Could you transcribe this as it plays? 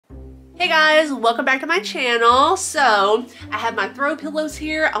Hey guys, welcome back to my channel. So I have my throw pillows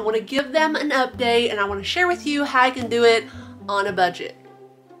here. I want to give them an update and I want to share with you how I can do it on a budget.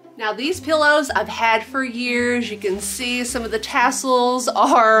 Now these pillows I've had for years. You can see some of the tassels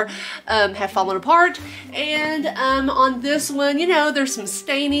are have fallen apart, and on this one, you know, there's some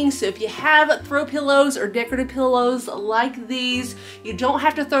staining. So if you have throw pillows or decorative pillows like these, you don't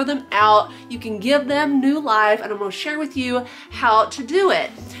have to throw them out. You can give them new life, and I'm going to share with you how to do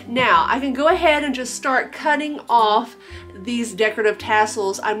it. Now I can go ahead and just start cutting off these decorative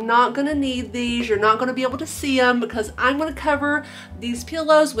tassels. I'm not going to need these. You're not going to be able to see them because I'm going to cover these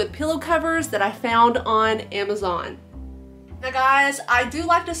pillows with pillow covers that I found on Amazon. Now guys, I do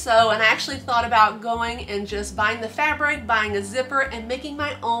like to sew, and I actually thought about going and just buying the fabric, buying a zipper, and making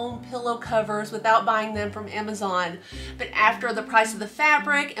my own pillow covers without buying them from Amazon. But after the price of the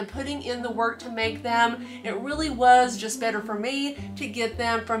fabric and putting in the work to make them, it really was just better for me to get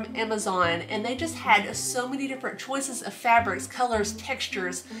them from Amazon. And they just had so many different choices of fabrics, colors,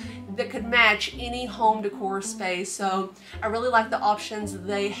 textures that could match any home decor space. So I really like the options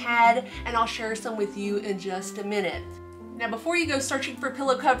they had, and I'll share some with you in just a minute. Now before you go searching for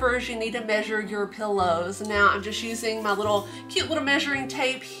pillow covers, you need to measure your pillows. Now I'm just using my cute little measuring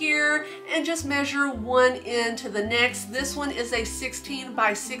tape here and just measure one end to the next. This one is a 16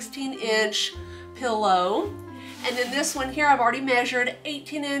 by 16 inch pillow. And then this one here I've already measured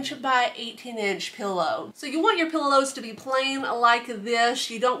 18 inch by 18 inch pillow. So you want your pillows to be plain like this.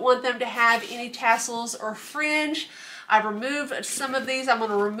 You don't want them to have any tassels or fringe. I've removed some of these. I'm going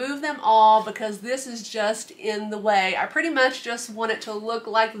to remove them all because this is just in the way. I pretty much just want it to look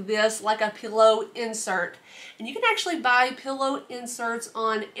like this, like a pillow insert. And you can actually buy pillow inserts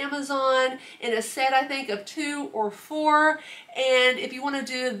on Amazon in a set, I think, of 2 or 4. And if you want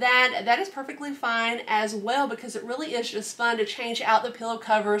to do that, that is perfectly fine as well, because it really is just fun to change out the pillow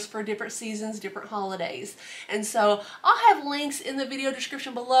covers for different seasons, different holidays. And so I'll have links in the video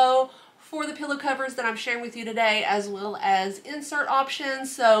description below for the pillow covers that I'm sharing with you today, as well as insert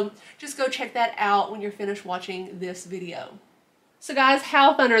options. So just go check that out when you're finished watching this video. So guys,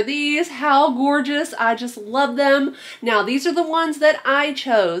 how fun are these? How gorgeous. I just love them. Now these are the ones that I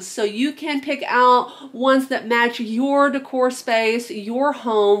chose. So you can pick out ones that match your decor space, your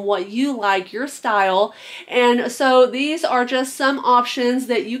home, what you like, your style. And so these are just some options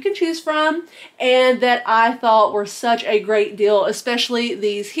that you can choose from and that I thought were such a great deal, especially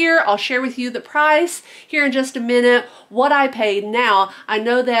these here. I'll share with you the price here in just a minute, what I paid. Now, I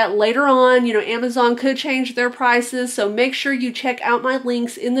know that later on, you know, Amazon could change their prices, so make sure you check out my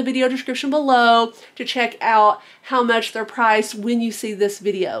links in the video description below to check out how much they're priced when you see this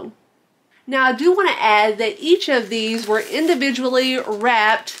video. Now, I do want to add that each of these were individually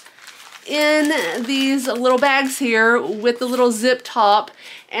wrapped in these little bags here with the little zip top,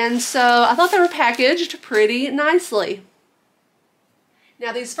 and so I thought they were packaged pretty nicely.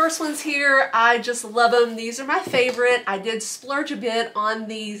 Now these first ones here, I just love them. These are my favorite. I did splurge a bit on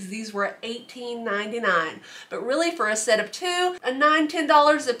these. These were $18.99. But really for a set of 2,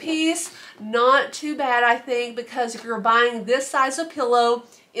 $9–10 a piece, not too bad I think, because if you're buying this size of pillow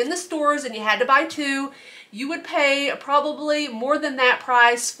in the stores and you had to buy 2, you would pay probably more than that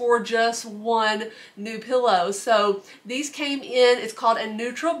price for just one new pillow. So these came in, it's called a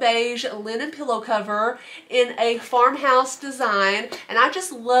neutral beige linen pillow cover in a farmhouse design, and I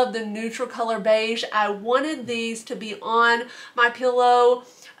just love the neutral color beige. I wanted these to be on my pillow,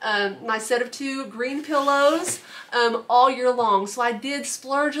 my set of 2 green pillows all year long. So I did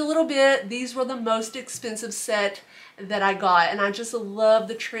splurge a little bit. These were the most expensive set that I got, and I just love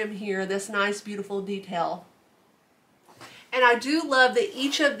the trim here, this nice beautiful detail. And I do love that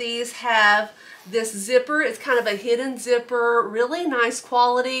each of these have this zipper. It's kind of a hidden zipper, really nice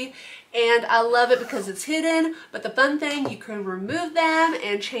quality, and I love it because it's hidden. But the fun thing, you can remove them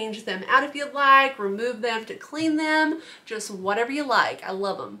and change them out if you like, remove them to clean them, just whatever you like. I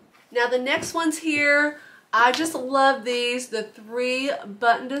love them. Now the next ones here, I just love these, the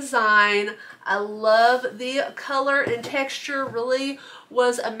 3-button design. I love the color and texture, really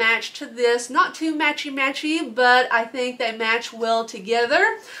was a match to this. Not too matchy-matchy, but I think they match well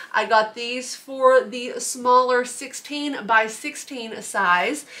together. I got these for the smaller 16 by 16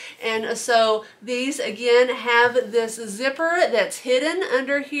 size. And so these again have this zipper that's hidden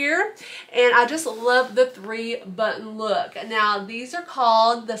under here. And I just love the 3-button look. Now these are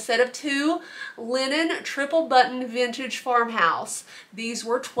called the set of 2 linen triple button vintage farmhouse. These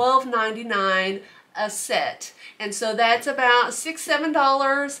were $12.99 a set, and so that's about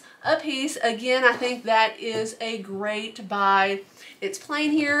 $6–7 a piece. Again, I think that is a great buy. It's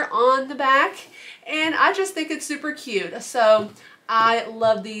plain here on the back, and I just think it's super cute. So I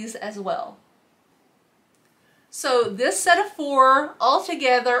love these as well. So this set of 4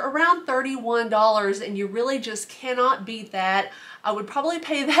 altogether around $31, and you really just cannot beat that. I would probably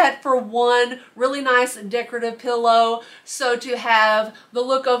pay that for one really nice decorative pillow. So to have the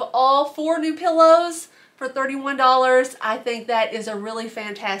look of all 4 new pillows for $31, I think that is a really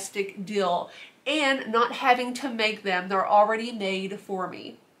fantastic deal. And not having to make them, they're already made for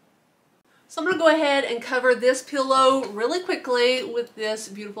me. So I'm going to go ahead and cover this pillow really quickly with this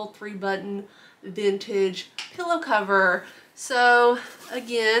beautiful 3-button vintage pillow cover. So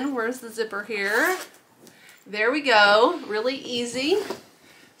again, where's the zipper here? There we go, really easy.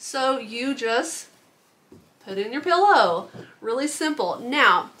 So you just put in your pillow, really simple.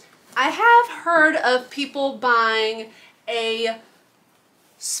 Now, I have heard of people buying a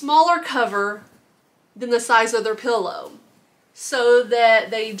smaller cover than the size of their pillow so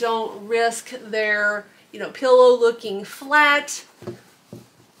that they don't risk their, pillow looking flat.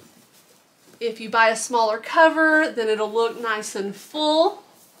 If you buy a smaller cover, then it'll look nice and full.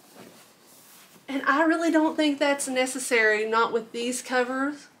 And I really don't think that's necessary, not with these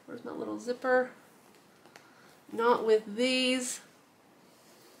covers. Where's my little zipper? Not with these.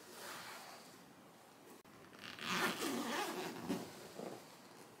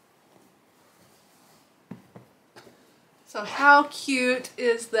 So how cute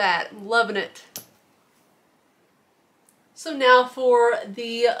is that? I'm loving it. So now for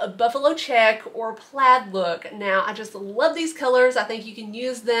the buffalo check or plaid look. Now I just love these colors. I think you can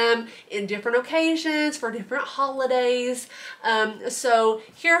use them in different occasions for different holidays. So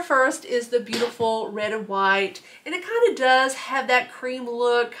here first is the beautiful red and white, and it kind of does have that cream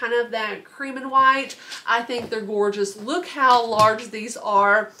look, kind of that cream and white. I think they're gorgeous. Look how large these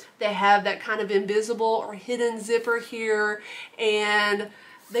are. They have that kind of invisible or hidden zipper here, and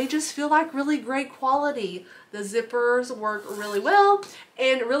they just feel like really great quality. The zippers work really well,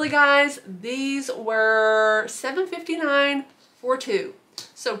 and really guys, these were $7.59 for 2.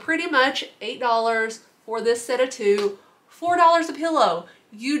 So pretty much $8 for this set of 2, $4 a pillow.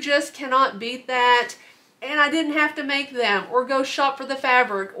 You just cannot beat that, and I didn't have to make them or go shop for the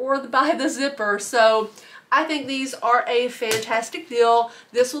fabric or buy the zipper. So I think these are a fantastic deal.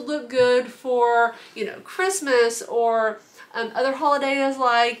 This would look good for, Christmas or other holidays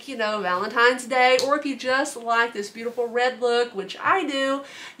like, Valentine's Day, or if you just like this beautiful red look, which I do,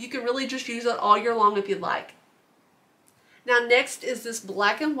 you can really just use it all year long if you'd like. Now next is this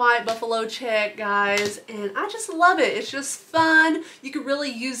black and white buffalo check, guys, and I just love it. It's just fun. You could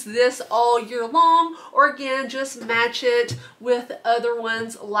really use this all year long, or again, just match it with other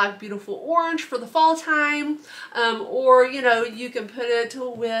ones like beautiful orange for the fall time, or you can put it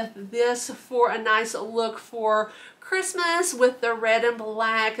with this for a nice look for Christmas with the red and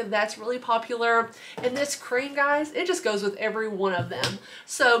black. That's really popular. And this cream, guys, it just goes with every one of them.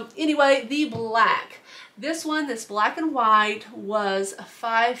 So anyway, the black. This one, this black and white, was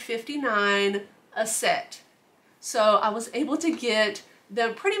 $5.59 a set. So I was able to get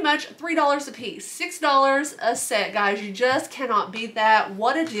them pretty much $3 a piece, $6 a set, guys. You just cannot beat that.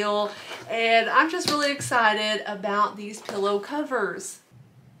 What a deal. And I'm just really excited about these pillow covers.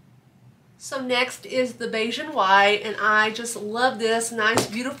 So next is the beige and white, and I just love this nice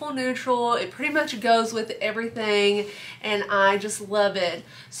beautiful neutral. It pretty much goes with everything, and I just love it.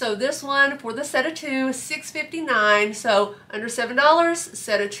 So this one for the set of 2 is $6.59, so under $7,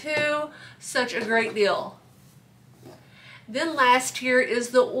 set of 2. Such a great deal. Then last here is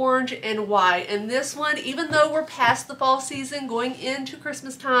the orange and white, and this one, even though we're past the fall season going into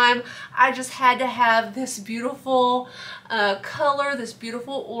Christmas time, I just had to have this beautiful color, this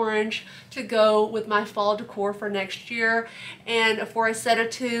beautiful orange to go with my fall decor for next year. And for a set of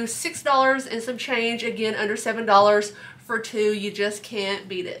 2, $6 and some change, again under $7 for 2. You just can't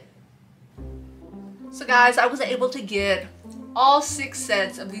beat it. So guys, I was able to get all 6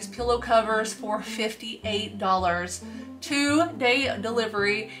 sets of these pillow covers for $58. 2-day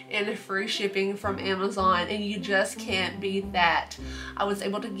delivery and free shipping from Amazon, and you just can't beat that. I was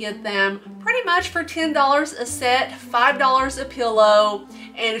able to get them pretty much for $10 a set, $5 a pillow,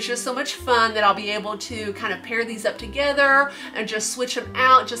 and it's just so much fun that I'll be able to kind of pair these up together and just switch them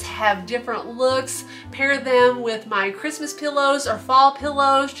out, just have different looks, pair them with my Christmas pillows or fall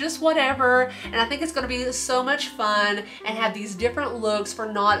pillows, just whatever. And I think it's going to be so much fun and have these different looks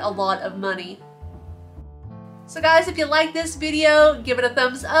for not a lot of money. So guys, if you like this video, give it a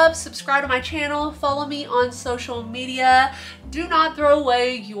thumbs up, subscribe to my channel, follow me on social media. Do not throw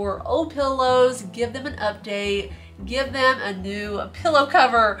away your old pillows, give them an update, give them a new pillow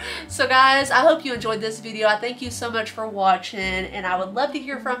cover. So guys, I hope you enjoyed this video. I thank you so much for watching, and I would love to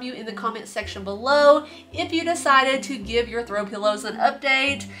hear from you in the comment section below if you decided to give your throw pillows an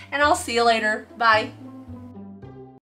update, and I'll see you later. Bye.